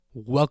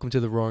Welcome to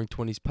the Roaring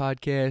Twenties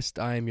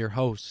podcast. I am your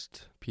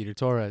host, Peter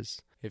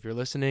Torres. If you're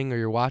listening or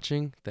you're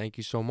watching, thank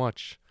you so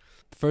much.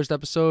 The first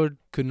episode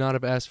could not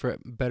have asked for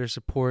better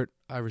support.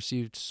 I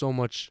received so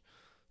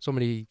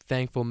many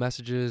thankful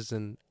messages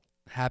and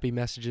happy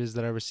messages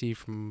that I received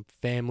from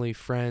family,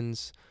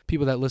 friends,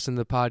 people that listen to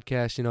the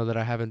podcast, that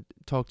I haven't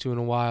talked to in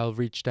a while,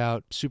 reached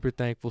out. Super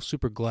thankful,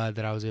 super glad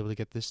that I was able to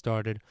get this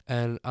started.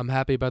 And I'm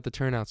happy about the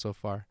turnout so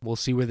far. We'll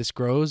see where this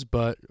grows,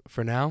 but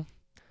for now,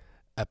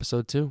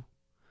 episode 2.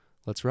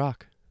 Let's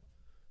rock.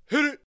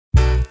 Hit it.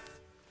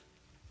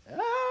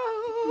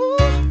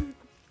 Oh,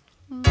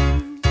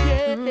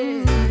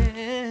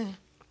 yeah.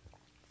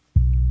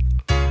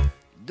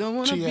 Don't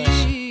wanna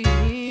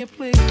be a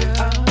player.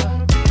 I don't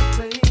wanna be a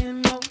player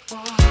no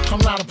more. I'm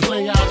not a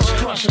player, I just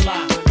crush a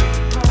lot.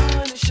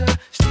 Punisher,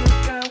 still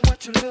got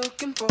what you're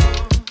looking for.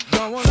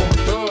 Don't wanna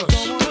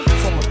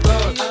From a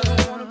thug. I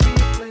don't wanna be a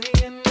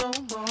player no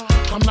more.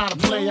 I'm not a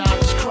player, I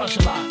just crush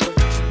a lot.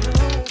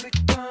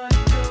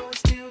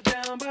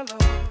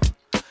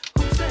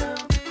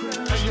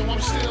 I'm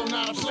still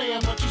not a player,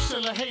 but you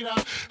still a hater.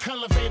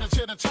 Elevator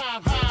to the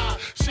top high.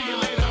 See you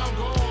later, I'm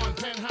gone.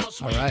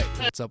 Penthouse. All right,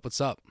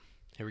 what's up?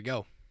 Here we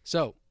go.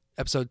 So,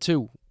 episode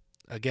 2.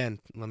 Again,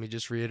 let me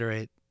just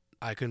reiterate,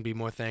 I couldn't be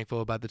more thankful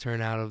about the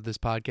turnout of this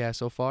podcast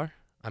so far.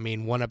 I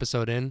mean, 1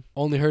 episode in,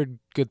 only heard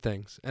good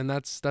things, and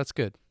that's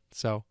good.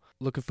 So,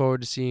 looking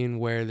forward to seeing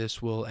where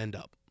this will end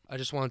up. I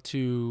just want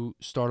to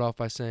start off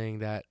by saying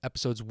that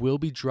episodes will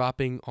be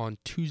dropping on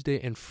Tuesday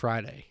and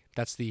Friday.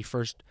 That's the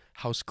first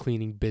house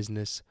cleaning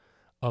business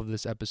of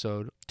this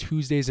episode.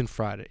 Tuesdays and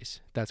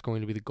Fridays. That's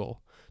going to be the goal.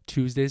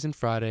 Tuesdays and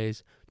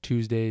Fridays.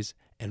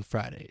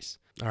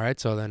 All right,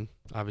 so then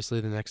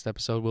obviously the next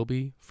episode will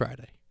be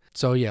Friday.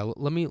 So yeah,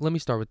 let me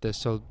start with this.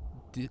 So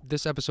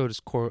this episode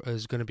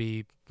is going to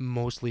be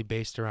mostly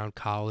based around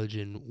college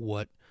and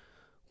what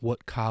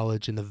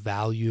college and the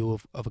value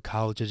of a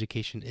college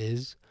education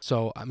is.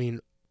 So I mean,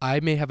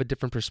 I may have a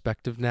different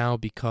perspective now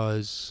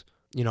because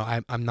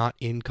I'm not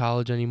in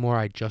college anymore.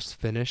 I just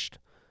finished,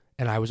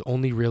 and I was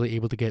only really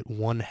able to get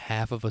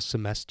 1/2 of a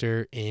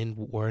semester in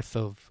worth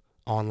of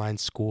online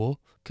school.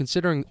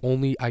 Considering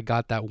only I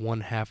got that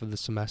 1/2 of the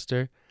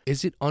semester,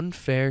 is it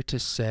unfair to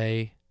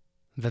say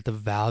that the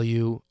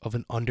value of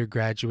an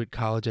undergraduate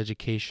college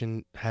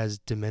education has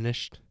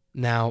diminished?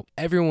 Now,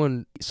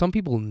 some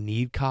people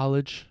need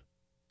college,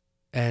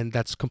 and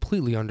that's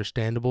completely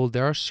understandable.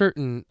 There are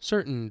certain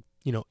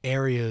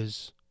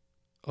areas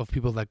of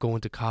people that go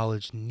into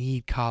college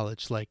need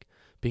college, like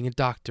being a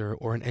doctor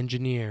or an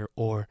engineer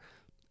or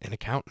an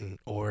accountant,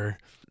 or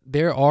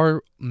there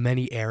are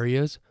many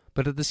areas,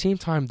 but at the same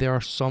time, there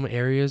are some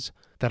areas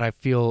that I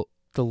feel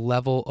the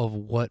level of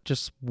what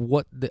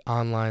the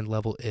online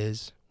level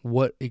is,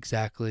 what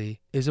exactly,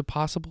 is it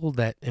possible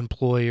that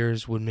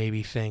employers would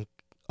maybe think,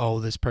 oh,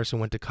 this person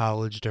went to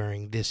college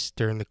during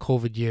the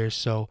COVID years,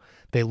 so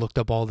they looked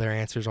up all their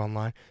answers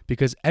online,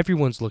 because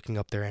everyone's looking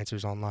up their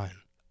answers online.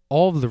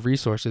 All of the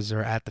resources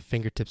are at the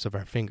fingertips of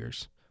our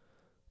fingers.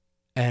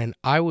 And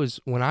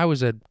when I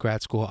was at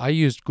grad school, I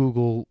used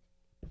Google,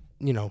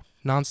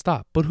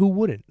 nonstop. But who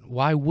wouldn't?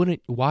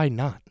 Why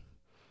not?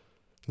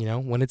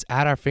 When it's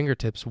at our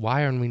fingertips,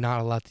 why are we not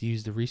allowed to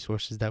use the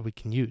resources that we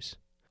can use?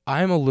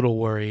 I'm a little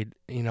worried.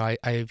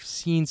 I've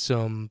seen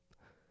some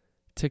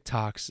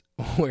TikToks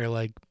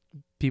where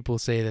people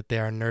say that they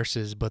are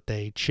nurses, but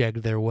they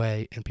chegg their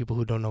way. And people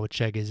who don't know what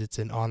chegg is, it's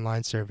an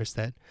online service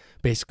that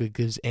basically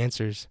gives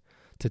answers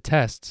to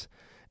tests,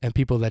 and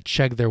people that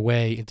chegg their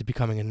way into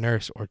becoming a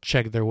nurse or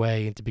chegg their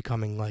way into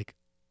becoming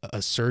a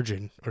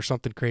surgeon or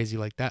something crazy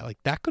like that.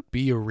 That could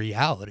be a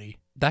reality.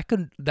 That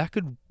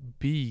could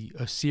be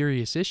a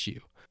serious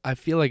issue. I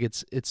feel like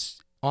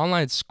it's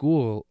online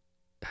school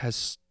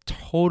has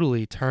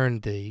totally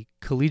turned the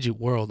collegiate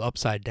world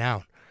upside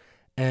down.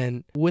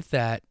 And with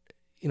that,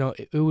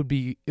 it would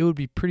be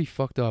pretty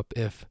fucked up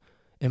if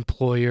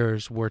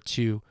employers were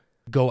to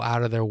go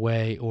out of their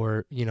way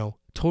or,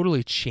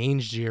 totally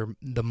change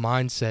the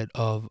mindset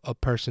of a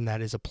person that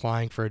is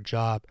applying for a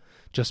job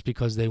just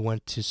because they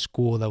went to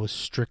school that was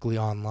strictly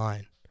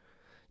online.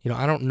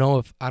 I don't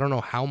know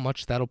how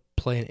much that'll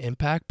play an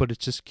impact, but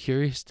it's just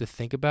curious to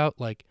think about,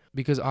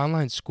 because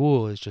online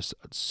school is just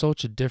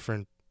such a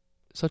different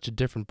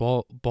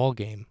ball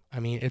game. I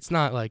mean, it's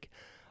not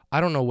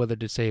I don't know whether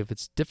to say if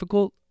it's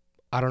difficult.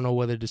 I don't know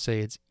whether to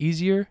say it's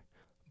easier,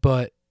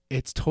 but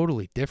it's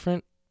totally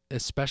different,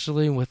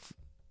 especially with,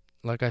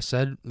 like I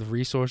said, the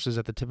resources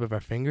at the tip of our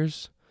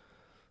fingers.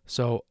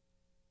 So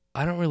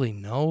I don't really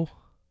know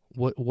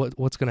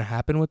what's going to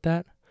happen with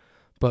that.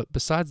 But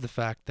besides the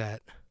fact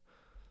that,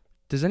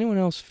 does anyone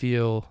else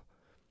feel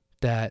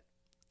that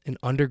an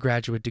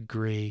undergraduate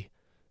degree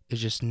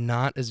is just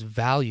not as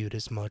valued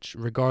as much,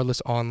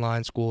 regardless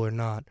online school or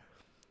not?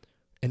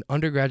 An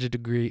undergraduate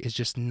degree is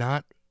just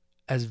not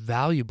as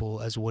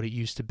valuable as what it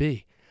used to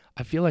be.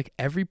 I feel like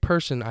every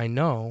person I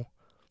know,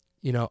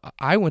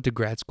 I went to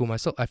grad school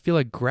myself. I feel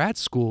like grad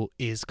school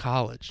is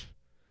college,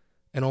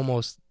 and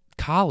almost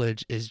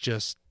college is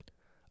just,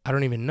 I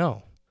don't even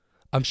know.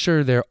 I'm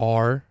sure there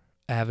are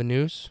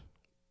avenues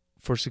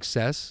for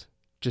success,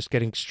 just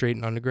getting straight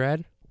in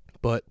undergrad.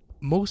 But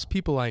most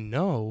people I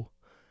know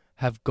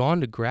have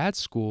gone to grad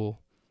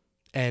school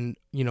and,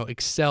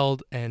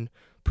 excelled and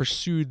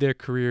pursued their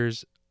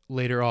careers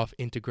later off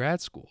into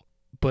grad school.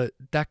 But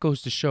that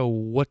goes to show,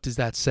 what does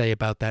that say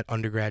about that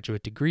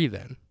undergraduate degree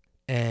then?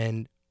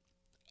 And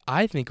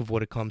I think of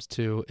what it comes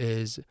to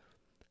is,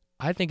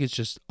 I think it's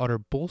just utter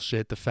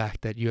bullshit, the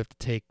fact that you have to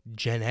take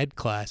gen ed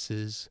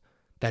classes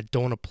that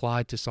don't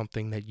apply to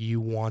something that you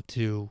want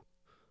to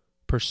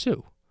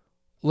pursue.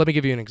 Let me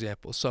give you an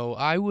example. So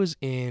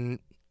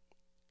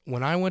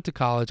when I went to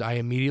college, I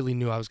immediately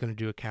knew I was going to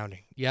do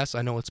accounting. Yes,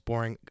 I know it's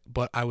boring,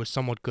 but I was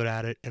somewhat good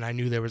at it, and I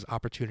knew there was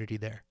opportunity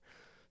there.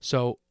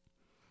 So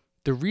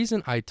the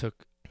reason I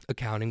took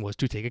accounting was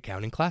to take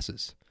accounting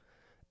classes.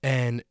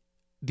 And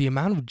the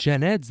amount of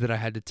gen eds that I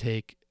had to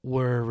take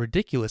were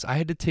ridiculous. I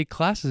had to take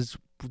classes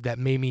that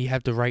made me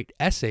have to write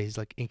essays.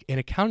 Like in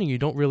accounting, you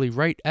don't really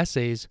write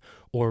essays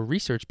or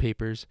research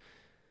papers.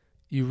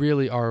 You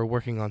really are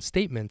working on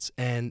statements.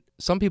 And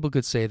some people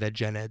could say that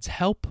gen eds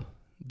help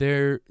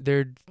their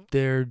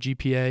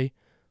GPA.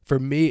 For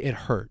me, it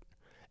hurt.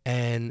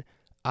 And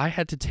I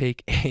had to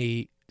take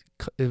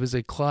it was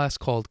a class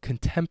called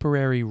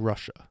Contemporary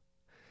Russia.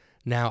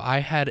 Now, I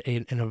had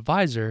an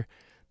advisor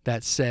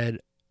that said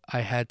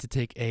I had to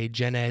take a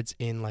gen eds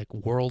in like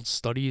world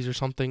studies or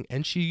something,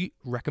 and she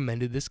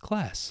recommended this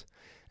class.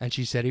 And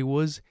she said it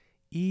was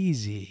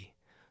easy.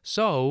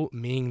 So,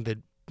 me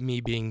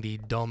being the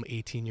dumb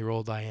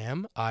 18-year-old I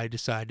am, I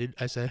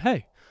said,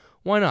 hey,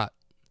 why not?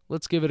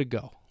 Let's give it a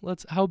go.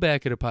 How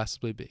bad could it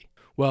possibly be?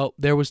 Well,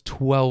 there was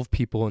 12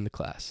 people in the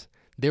class.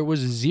 There was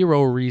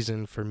zero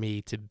reason for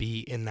me to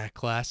be in that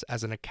class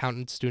as an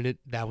accountant student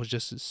that was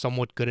just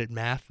somewhat good at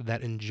math,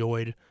 that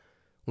enjoyed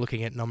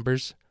looking at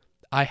numbers.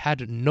 I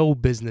had no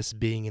business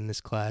being in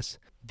this class.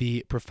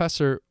 The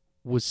professor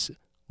was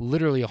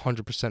literally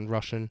 100%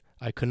 Russian.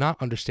 I could not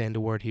understand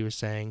a word he was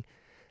saying.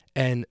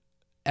 And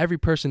every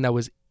person that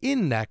was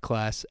in that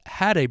class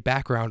had a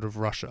background of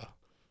Russia.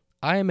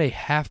 I am a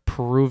half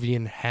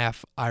Peruvian,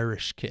 half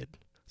Irish kid.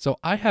 So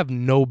I have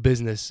no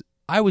business.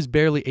 I was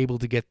barely able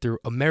to get through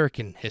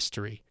American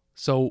history.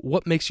 So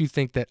what makes you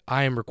think that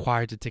I am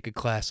required to take a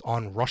class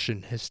on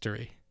Russian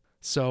history?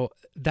 So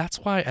that's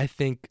why I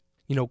think,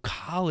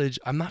 college,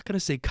 I'm not going to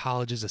say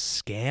college is a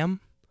scam,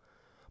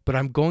 but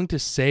I'm going to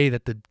say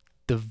that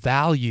the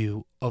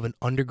value of an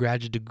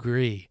undergraduate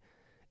degree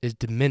is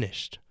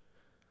diminished,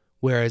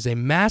 whereas a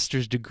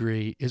master's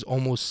degree is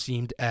almost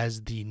seemed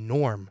as the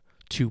norm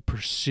to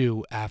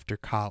pursue after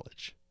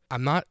college.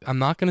 I'm not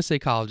going to say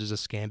college is a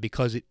scam,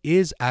 because it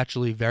is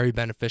actually very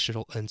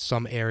beneficial in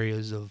some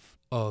areas of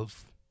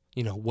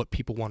what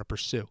people want to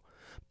pursue.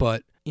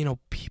 But,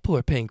 people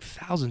are paying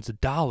thousands of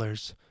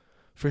dollars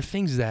for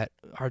things that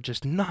are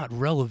just not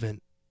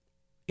relevant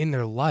in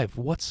their life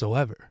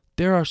whatsoever.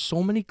 There are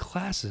so many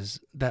classes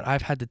that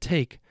I've had to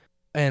take,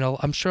 and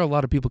I'm sure a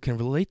lot of people can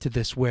relate to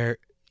this, where,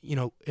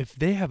 if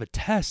they have a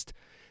test,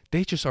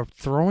 they just are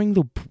throwing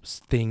the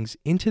things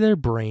into their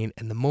brain,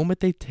 and the moment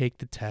they take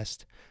the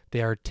test,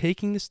 they are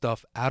taking the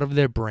stuff out of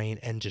their brain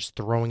and just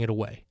throwing it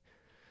away,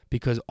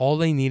 because all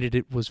they needed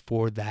it was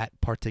for that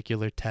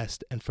particular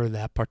test and for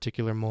that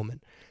particular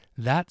moment.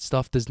 That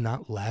stuff does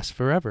not last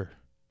forever.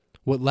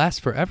 What lasts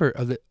forever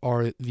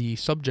are the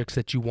subjects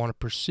that you want to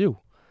pursue.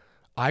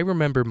 I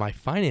remember my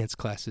finance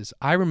classes.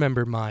 I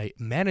remember my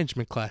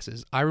management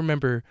classes. I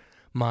remember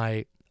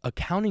my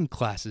accounting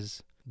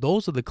classes.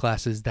 Those are the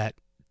classes that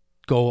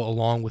go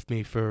along with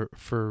me for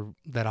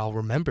that I'll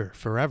remember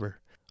forever.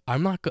 I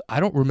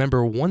don't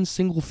remember one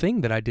single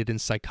thing that I did in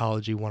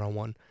Psychology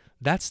 101.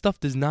 That stuff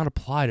does not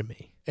apply to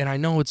me. And I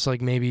know it's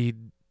like maybe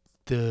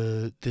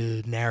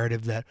the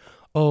narrative that,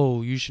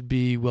 oh, you should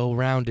be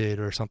well-rounded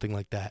or something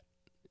like that.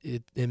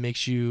 It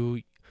makes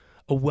you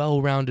a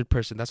well-rounded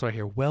person. That's what I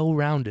hear,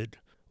 well-rounded.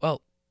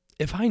 Well,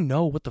 if I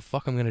know what the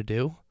fuck I'm going to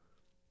do,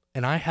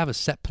 and I have a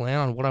set plan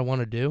on what I want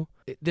to do,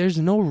 there's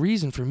no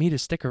reason for me to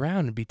stick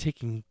around and be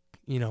taking,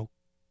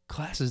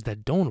 classes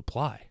that don't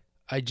apply.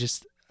 I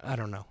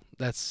don't know.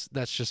 That's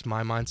just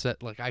my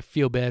mindset. Like, I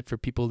feel bad for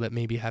people that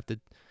maybe have to.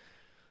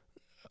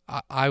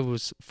 I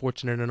was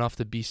fortunate enough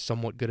to be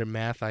somewhat good at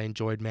math. I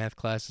enjoyed math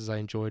classes. I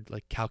enjoyed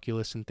like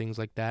calculus and things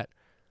like that.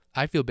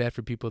 I feel bad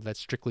for people that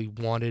strictly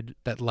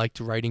that liked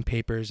writing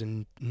papers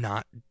and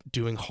not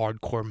doing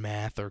hardcore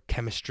math or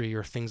chemistry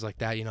or things like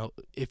that.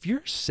 If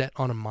you're set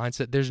on a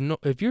mindset,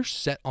 if you're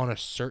set on a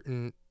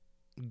certain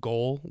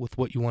goal with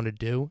what you want to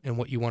do and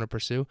what you want to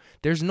pursue,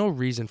 there's no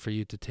reason for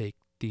you to take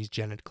these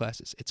gen ed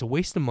classes. It's a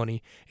waste of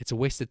money. It's a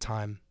waste of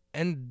time.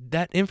 And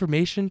that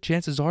information,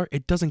 chances are,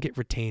 it doesn't get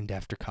retained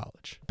after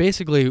college.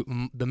 Basically,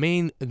 the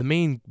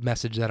main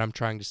message that I'm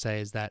trying to say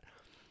is that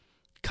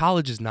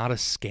college is not a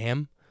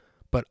scam,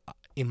 but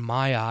in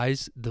my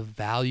eyes, the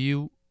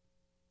value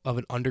of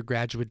an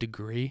undergraduate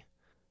degree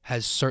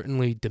has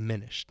certainly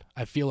diminished.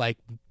 I feel like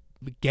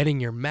getting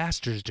your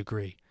master's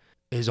degree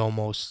is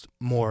almost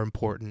more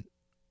important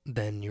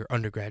than your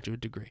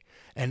undergraduate degree.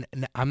 And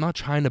I'm not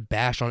trying to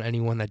bash on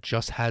anyone that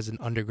just has an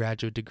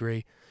undergraduate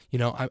degree.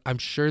 I'm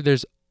sure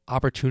there's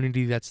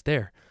opportunity that's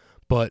there.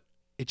 But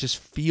it just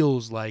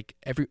feels like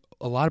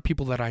a lot of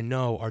people that I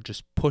know are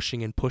just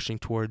pushing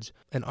towards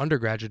an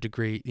undergraduate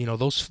degree. You know,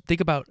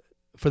 think about,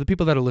 for the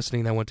people that are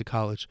listening that went to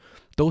college,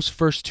 those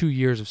first 2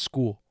 years of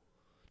school,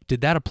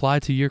 did that apply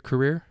to your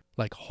career?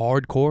 Like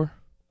hardcore?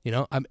 You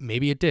know,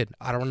 maybe it did.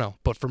 I don't know.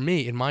 But for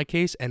me, in my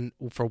case, and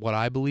for what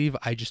I believe,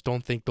 I just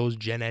don't think those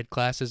gen ed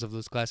classes, of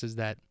those classes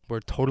that were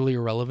totally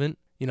irrelevant,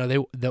 you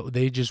know,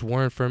 they just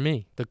weren't for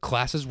me. The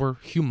classes were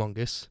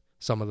humongous,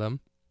 some of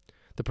them.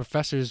 The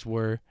professors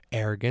were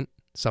arrogant,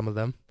 some of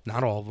them.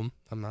 Not all of them,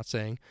 I'm not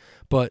saying.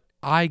 But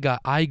I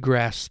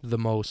grasped the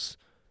most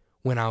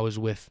when I was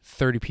with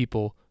 30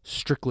 people,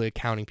 strictly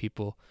accounting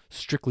people,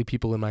 strictly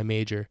people in my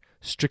major,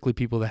 strictly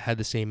people that had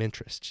the same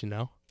interests, you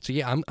know? So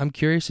yeah, I'm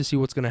curious to see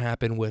what's going to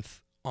happen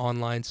with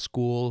online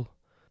school,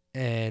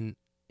 and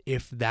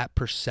if that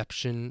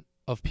perception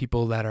of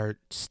people that are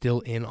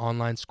still in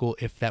online school,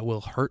 if that will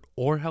hurt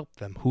or help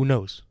them. Who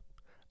knows?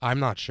 I'm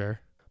not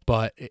sure,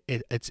 but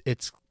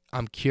it's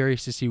I'm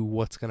curious to see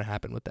what's going to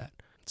happen with that.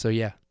 So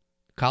yeah,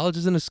 college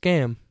isn't a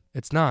scam.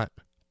 It's not,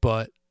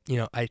 but you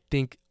know, I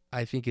think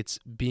it's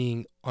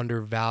being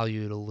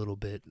undervalued a little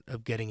bit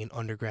of getting an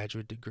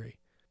undergraduate degree,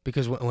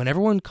 because when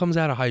everyone comes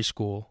out of high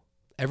school,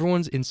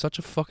 everyone's in such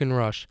a fucking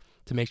rush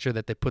to make sure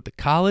that they put the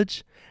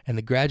college and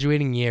the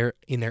graduating year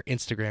in their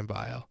Instagram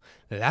bio.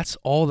 That's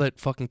all that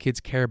fucking kids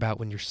care about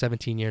when you're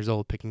 17 years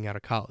old picking out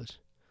of college,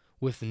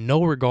 with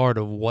no regard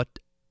of what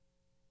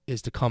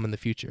is to come in the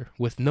future,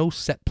 with no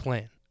set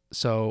plan.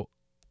 So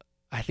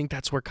I think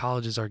that's where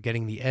colleges are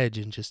getting the edge,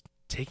 and just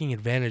taking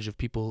advantage of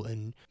people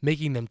and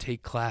making them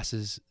take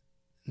classes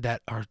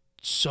that are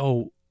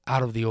so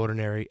out of the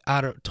ordinary,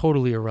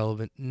 totally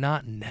irrelevant,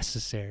 not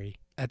necessary.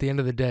 At the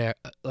end of the day,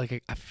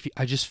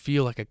 I just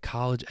feel like a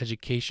college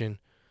education,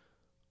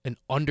 an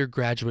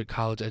undergraduate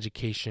college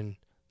education,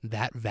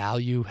 that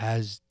value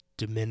has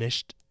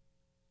diminished,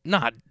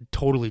 not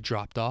totally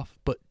dropped off,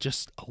 but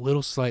just a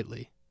little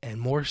slightly. And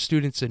more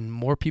students and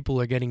more people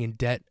are getting in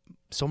debt.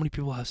 So many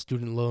people have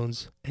student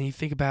loans, and you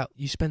think about,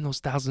 you spend those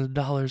thousands of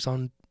dollars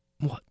on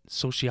what?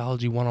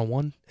 Sociology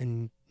 101,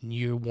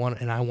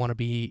 and I want to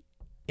be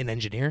an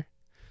engineer.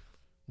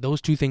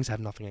 Those two things have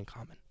nothing in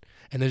common.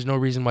 And there's no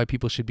reason why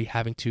people should be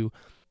having to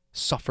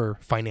suffer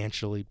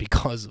financially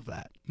because of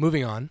that.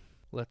 Moving on,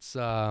 let's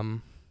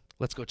go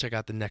check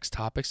out the next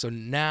topic. So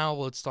now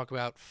let's talk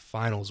about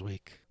finals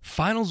week.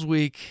 Finals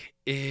week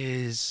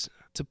is,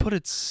 to put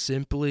it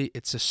simply,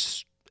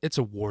 it's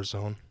a war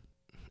zone.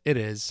 It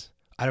is.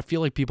 I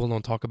feel like people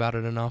don't talk about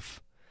it enough.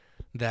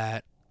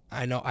 That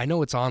I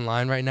know it's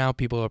online right now.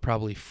 People are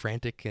probably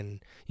frantic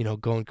and, you know,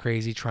 going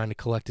crazy trying to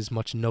collect as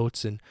much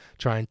notes and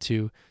trying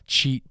to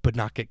cheat but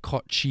not get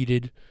caught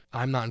cheated.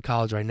 I'm not in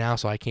college right now,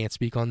 so I can't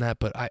speak on that,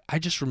 but I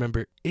just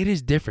remember it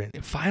is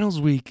different. Finals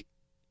week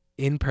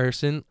in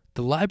person,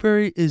 the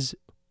library is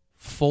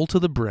full to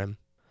the brim.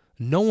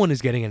 No one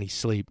is getting any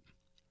sleep.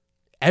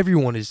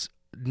 Everyone is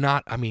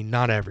not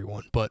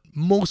everyone, but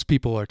most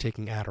people are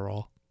taking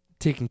Adderall,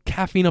 taking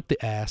caffeine up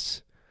the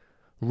ass,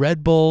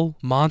 Red Bull,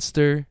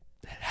 Monster.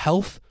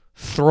 Health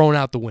thrown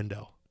out the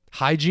window.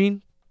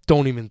 Hygiene,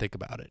 don't even think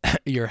about it.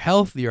 Your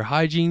health, your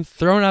hygiene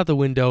thrown out the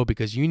window,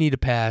 because you need to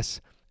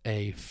pass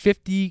a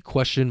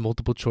 50-question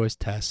multiple choice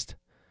test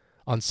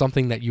on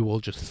something that you will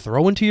just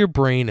throw into your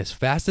brain as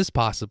fast as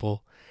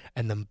possible.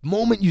 And the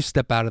moment you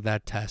step out of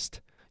that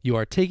test, you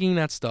are taking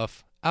that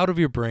stuff out of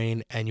your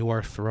brain and you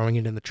are throwing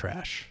it in the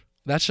trash.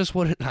 That's just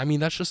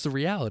that's just the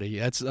reality.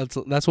 That's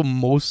what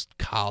most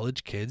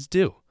college kids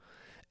do.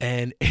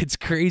 And it's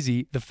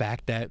crazy, the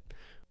fact that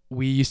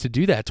we used to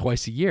do that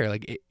twice a year.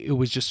 Like it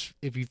was just,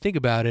 if you think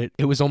about it,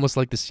 it was almost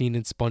like the scene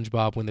in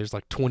SpongeBob when there's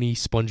like 20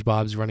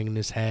 SpongeBobs running in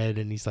his head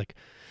and he's like,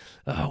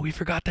 oh, we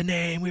forgot the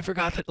name. We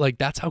forgot that. Like,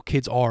 that's how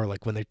kids are,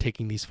 like, when they're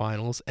taking these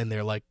finals and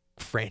they're like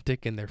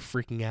frantic and they're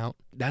freaking out.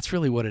 That's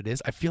really what it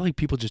is. I feel like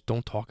people just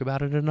don't talk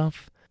about it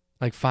enough.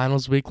 Like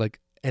finals week, like,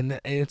 and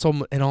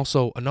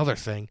also another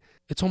thing,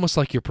 it's almost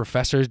like your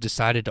professors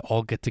decided to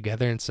all get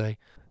together and say,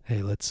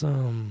 hey, let's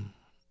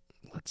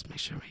make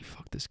sure we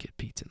fuck this kid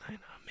Pete tonight.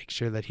 Make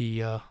sure that he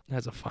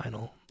has a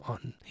final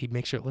on.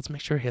 Let's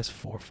make sure he has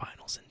 4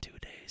 finals in 2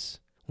 days.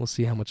 We'll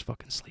see how much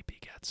fucking sleep he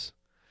gets.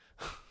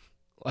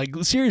 Like,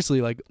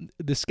 seriously, like,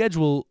 the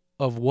schedule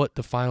of what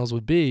the finals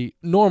would be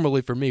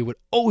normally for me would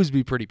always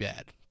be pretty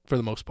bad for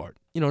the most part.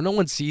 You know, no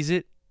one sees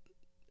it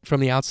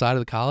from the outside of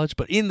the college,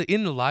 but in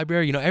the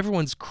library, you know,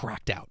 everyone's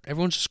cracked out.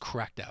 Everyone's just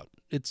cracked out.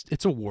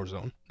 It's a war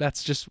zone.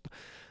 That's just,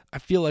 I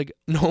feel like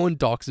no one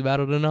talks about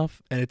it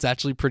enough, and it's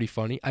actually pretty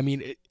funny. I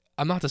mean,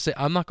 I'm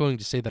not going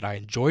to say that I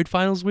enjoyed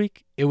finals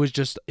week. It was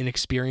just an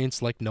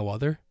experience like no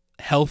other.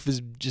 Health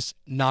is just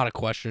not a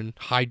question.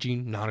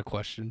 Hygiene, not a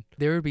question.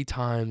 There would be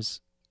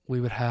times I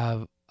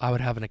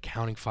would have an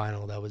accounting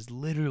final that was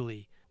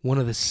literally one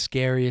of the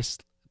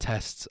scariest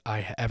tests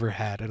I ever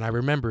had. And I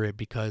remember it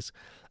because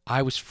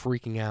I was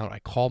freaking out. I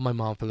called my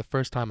mom for the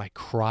first time. I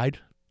cried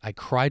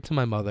to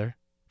my mother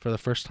for the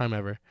first time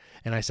ever.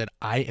 And I said,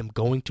 I am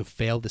going to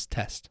fail this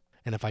test.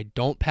 And if I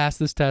don't pass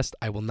this test,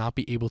 I will not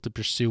be able to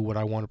pursue what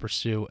I want to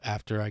pursue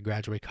after I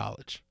graduate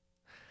college.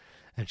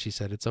 And she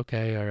said, it's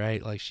okay, all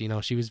right. Like, she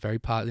was very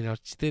positive.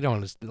 They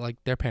don't, like,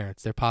 their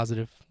parents, they're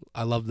positive.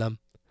 I love them.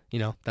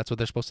 That's what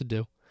they're supposed to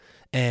do.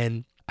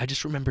 And I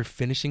just remember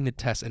finishing the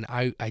test, and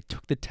I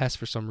took the test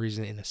for some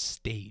reason in a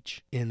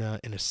stage, in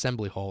an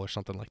assembly hall or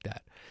something like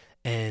that.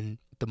 And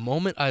the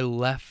moment I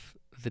left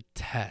the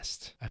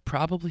test, I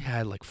probably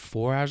had like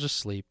 4 hours of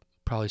sleep,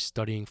 probably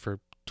studying for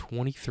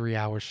 23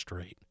 hours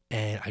straight.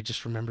 And I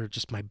just remember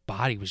my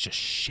body was just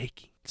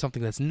shaking,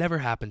 something that's never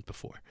happened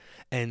before.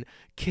 And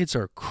kids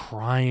are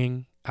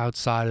crying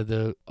outside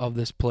of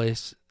this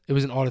place. It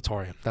was an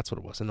auditorium. That's what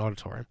it was, an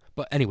auditorium.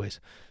 But anyways,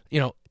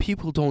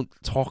 people don't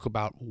talk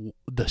about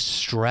the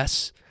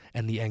stress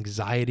and the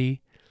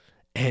anxiety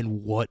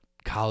and what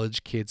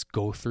college kids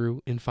go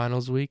through in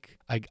finals week.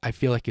 I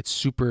feel like it's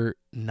super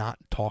not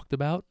talked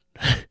about.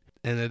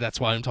 And that's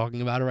why I'm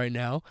talking about it right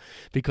now,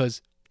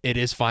 because it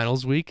is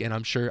finals week, and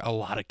I'm sure a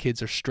lot of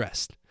kids are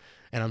stressed.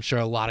 And I'm sure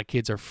a lot of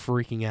kids are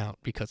freaking out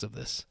because of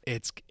this.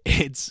 It's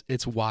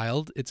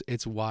wild.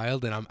 It's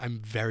wild, and I'm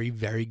very,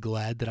 very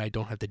glad that I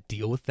don't have to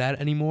deal with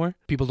that anymore.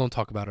 People don't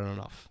talk about it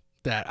enough.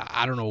 That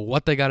I don't know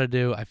what they got to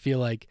do. I feel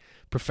like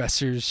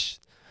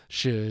professors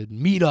should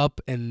meet up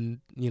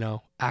and,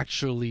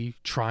 actually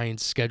try and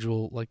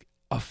schedule, like,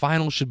 a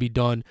final should be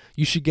done.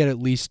 You should get at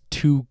least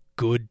 2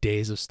 good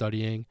days of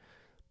studying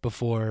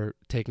before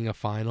taking a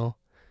final.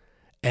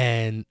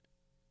 And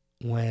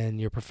when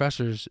your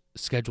professors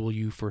schedule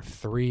you for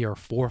 3 or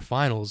 4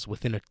 finals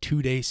within a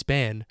 2-day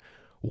span,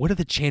 what are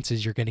the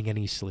chances you're getting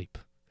any sleep,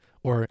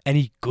 or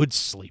any good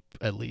sleep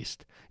at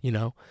least?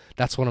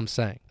 That's what I'm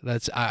saying.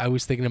 I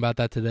was thinking about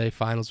that today.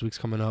 Finals week's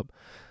coming up.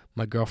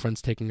 My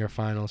girlfriend's taking her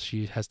finals.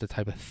 She has to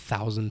type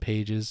 1,000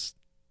 pages.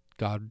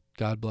 God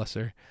bless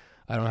her.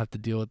 I don't have to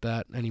deal with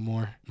that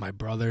anymore. My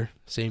brother,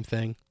 same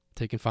thing,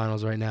 taking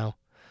finals right now.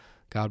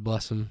 God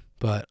bless him.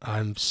 But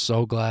I'm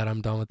so glad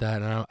I'm done with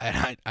that,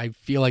 and I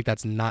feel like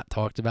that's not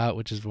talked about,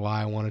 which is why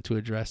I wanted to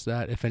address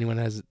that. If anyone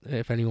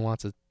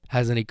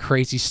has any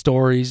crazy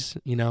stories,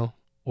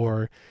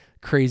 or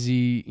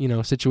crazy,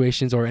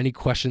 situations, or any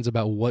questions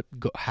about what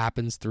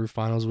happens through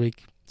finals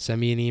week,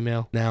 send me an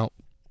email. Now,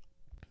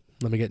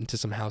 let me get into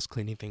some house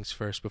cleaning things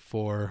first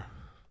before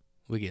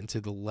we get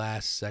into the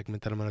last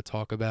segment that I'm going to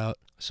talk about.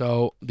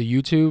 So the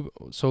YouTube.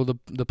 So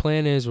the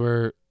plan is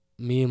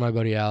me and my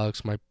buddy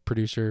Alex, my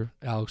producer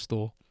Alex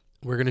Stoll,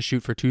 we're going to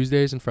shoot for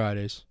Tuesdays and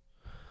Fridays.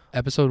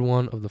 Episode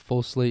 1 of the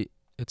full slate,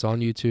 it's on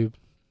YouTube.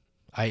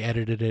 I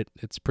edited it.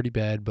 It's pretty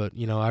bad, but,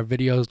 our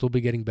videos will be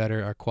getting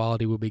better. Our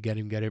quality will be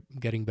getting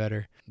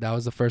better. That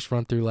was the first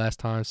run through last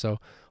time, so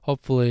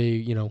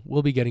hopefully,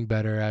 we'll be getting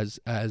better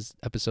as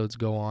episodes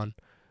go on.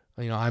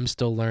 I'm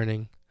still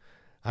learning.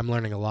 I'm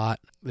learning a lot.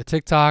 The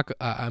TikTok,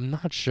 I'm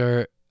not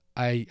sure.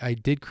 I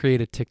did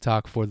create a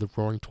TikTok for the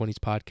Roaring 20s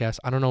podcast.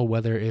 I don't know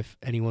whether if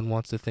anyone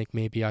wants to think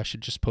maybe I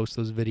should just post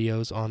those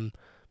videos on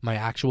my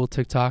actual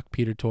TikTok,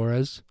 Peter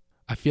Torres.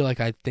 I feel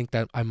like I think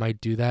that I might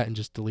do that and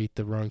just delete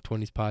the Roaring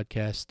 20s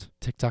podcast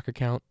TikTok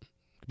account,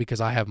 because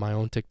I have my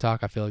own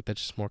TikTok. I feel like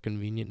that's just more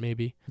convenient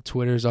maybe.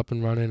 Twitter's up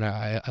and running.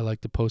 I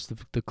like to post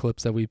the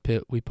clips that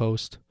we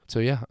post. So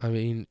yeah,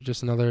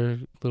 just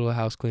another little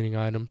house cleaning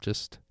item.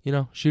 Just,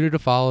 shoot it a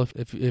follow.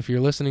 If you're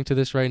listening to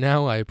this right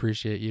now, I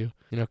appreciate you,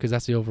 because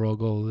that's the overall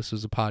goal. This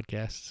was a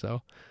podcast.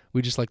 So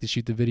we just like to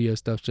shoot the video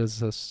stuff just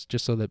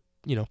so that,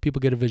 people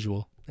get a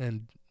visual,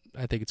 and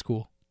I think it's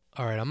cool.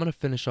 All right, I'm going to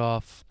finish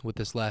off with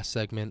this last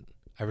segment.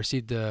 I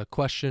received a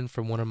question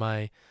from one of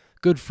my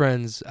good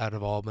friends out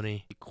of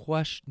Albany.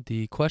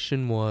 The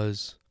question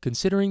was,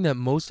 considering that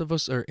most of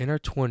us are in our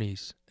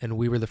 20s and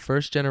we were the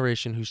first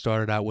generation who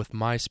started out with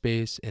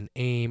MySpace and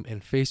AIM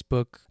and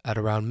Facebook at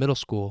around middle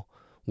school,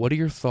 what are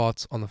your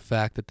thoughts on the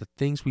fact that the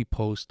things we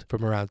post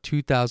from around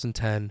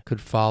 2010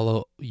 could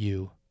follow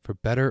you, for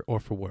better or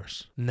for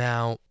worse?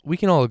 Now, we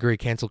can all agree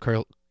cancel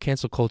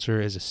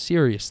culture is a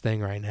serious thing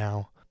right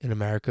now in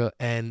America,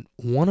 and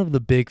one of the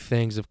big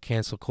things of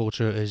cancel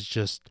culture is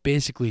just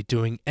basically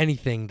doing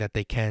anything that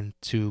they can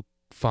to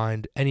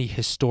find any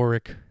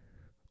historic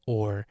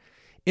or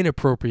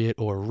inappropriate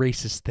or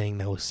racist thing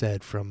that was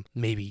said from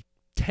maybe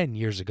 10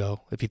 years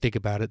ago. If you think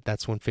about it,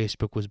 that's when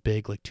Facebook was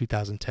big, like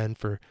 2010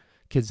 for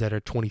kids that are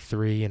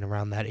 23 and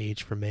around that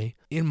age for me.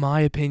 In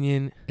my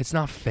opinion, it's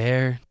not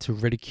fair to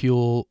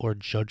ridicule or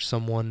judge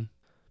someone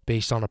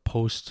based on a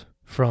post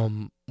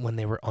from when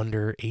they were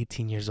under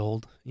 18 years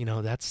old.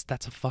 That's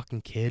a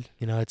fucking kid.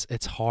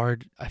 It's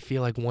hard. I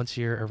feel like once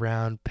you're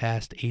around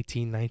past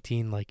 18,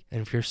 19,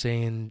 and if you're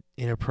saying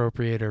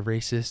inappropriate or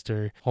racist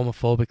or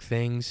homophobic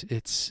things,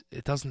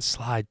 it doesn't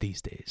slide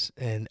these days.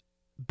 And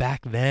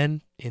back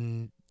then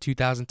in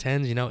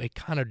 2010s, it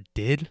kind of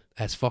did,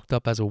 as fucked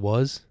up as it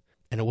was,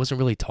 and it wasn't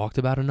really talked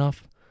about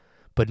enough.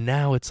 But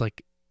now it's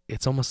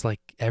almost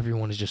like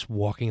everyone is just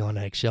walking on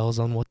eggshells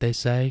on what they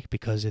say,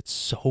 because it's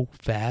so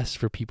fast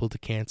for people to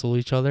cancel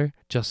each other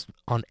just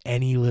on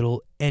any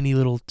little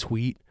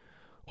tweet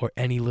or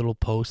any little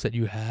post that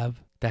you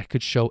have that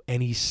could show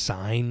any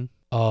sign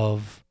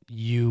of,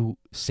 you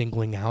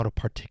singling out a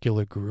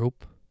particular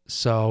group.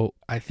 So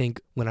I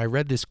think when I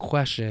read this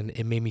question,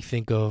 it made me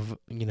think of,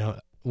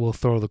 we'll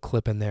throw the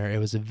clip in there. It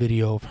was a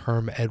video of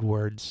Herm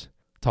Edwards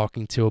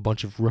talking to a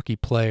bunch of rookie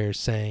players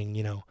saying,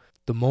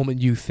 the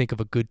moment you think of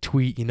a good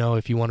tweet,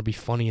 if you want to be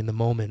funny in the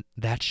moment,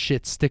 that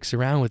shit sticks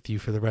around with you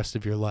for the rest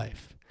of your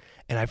life.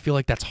 And I feel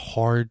like that's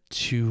hard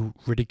to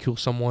ridicule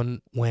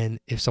someone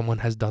if someone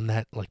has done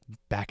that like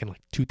back in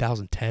like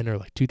 2010 or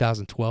like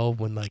 2012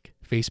 when like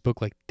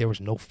Facebook, like there was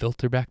no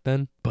filter back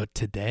then. But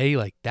today,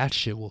 like that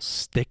shit will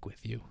stick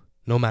with you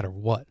no matter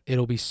what.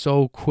 It'll be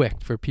so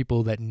quick for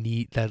people that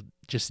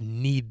just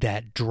need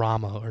that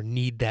drama or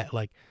need that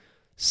like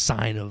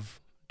sign of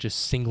just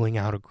singling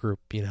out a group,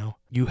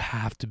 You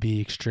have to be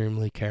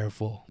extremely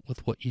careful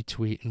with what you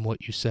tweet and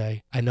what you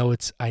say. I know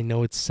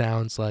it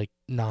sounds like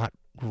not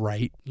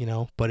right,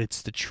 but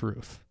it's the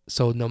truth.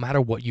 So no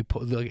matter what you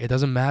put, it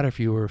doesn't matter if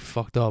you were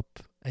fucked up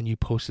and you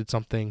posted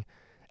something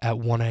at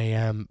 1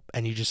 a.m.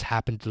 and you just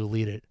happened to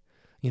delete it.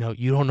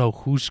 You don't know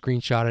who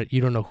screenshot it.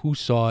 You don't know who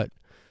saw it.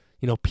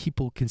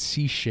 People can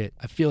see shit.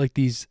 I feel like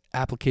these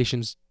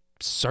applications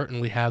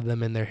certainly have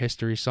them in their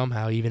history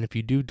somehow, even if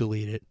you do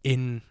delete it.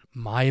 In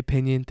my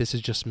opinion, this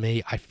is just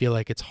me. I feel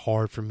like it's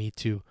hard for me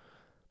to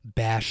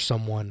bash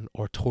someone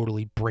or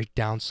totally break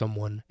down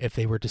someone if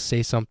they were to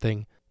say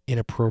something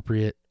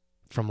inappropriate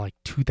from like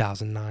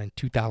 2009,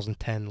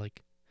 2010.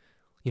 Like,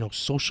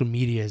 social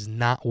media is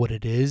not what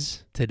it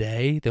is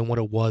today than what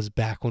it was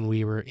back when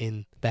we were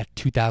in that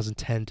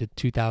 2010 to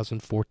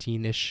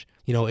 2014-ish.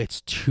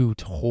 It's two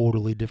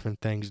totally different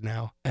things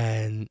now.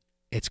 And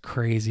it's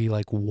crazy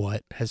like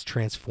what has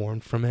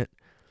transformed from it,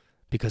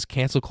 because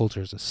cancel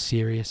culture is a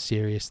serious,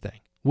 serious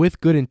thing.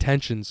 With good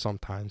intentions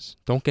sometimes,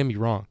 don't get me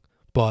wrong.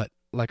 But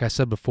like I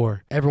said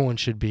before, everyone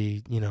should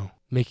be,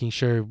 making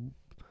sure,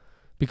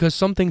 because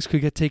some things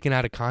could get taken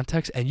out of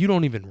context and you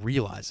don't even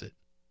realize it.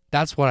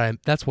 That's what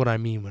I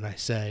mean when I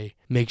say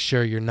make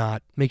sure you're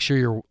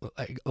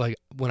like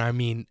when I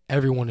mean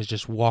everyone is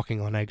just walking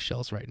on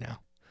eggshells right now.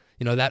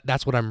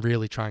 That's what I'm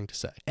really trying to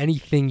say.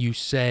 Anything you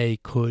say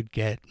could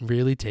get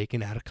really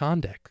taken out of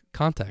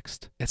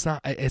context. It's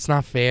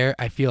not fair.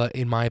 I feel like,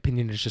 in my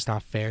opinion, it's just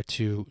not fair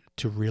to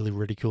really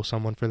ridicule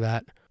someone for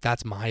that.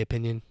 That's my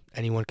opinion.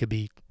 Anyone could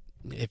be.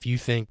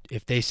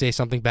 If they say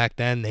something back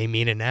then, they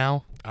mean it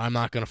now. I'm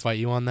not going to fight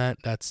you on that.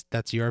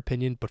 That's your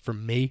opinion. But for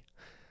me,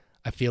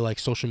 I feel like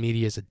social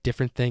media is a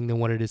different thing than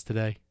what it is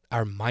today.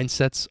 Our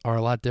mindsets are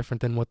a lot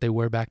different than what they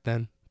were back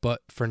then.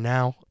 But for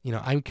now,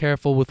 I'm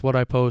careful with what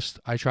I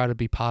post. I try to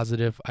be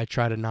positive. I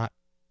try to not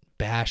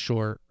bash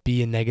or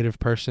be a negative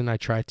person. I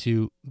try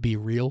to be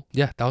real.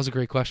 Yeah, that was a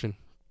great question.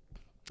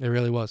 It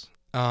really was.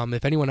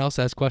 If anyone else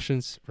has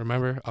questions,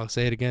 remember, I'll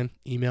say it again,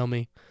 email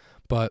me.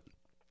 But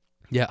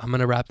yeah, I'm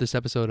going to wrap this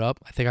episode up.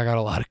 I think I got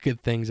a lot of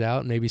good things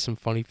out. Maybe some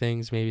funny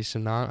things, maybe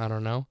some not. I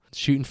don't know.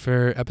 Shooting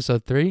for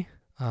episode 3.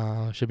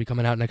 Should be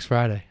coming out next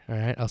Friday. All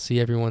right. I'll see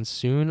everyone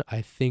soon.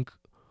 I think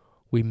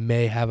we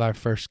may have our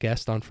first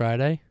guest on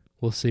Friday.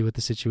 We'll see what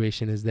the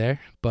situation is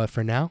there. But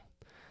for now,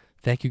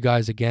 thank you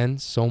guys again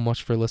so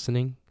much for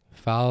listening.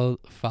 Follow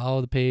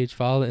the page,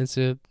 follow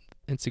the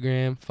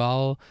Instagram,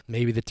 follow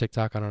maybe the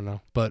TikTok, I don't know.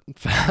 But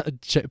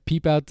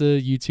peep out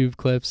the YouTube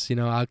clips.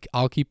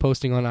 I'll keep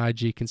posting on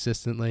IG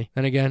consistently.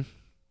 And again,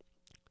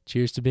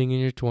 cheers to being in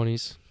your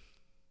 20s,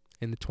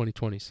 in the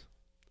 2020s.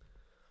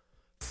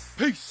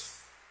 Peace.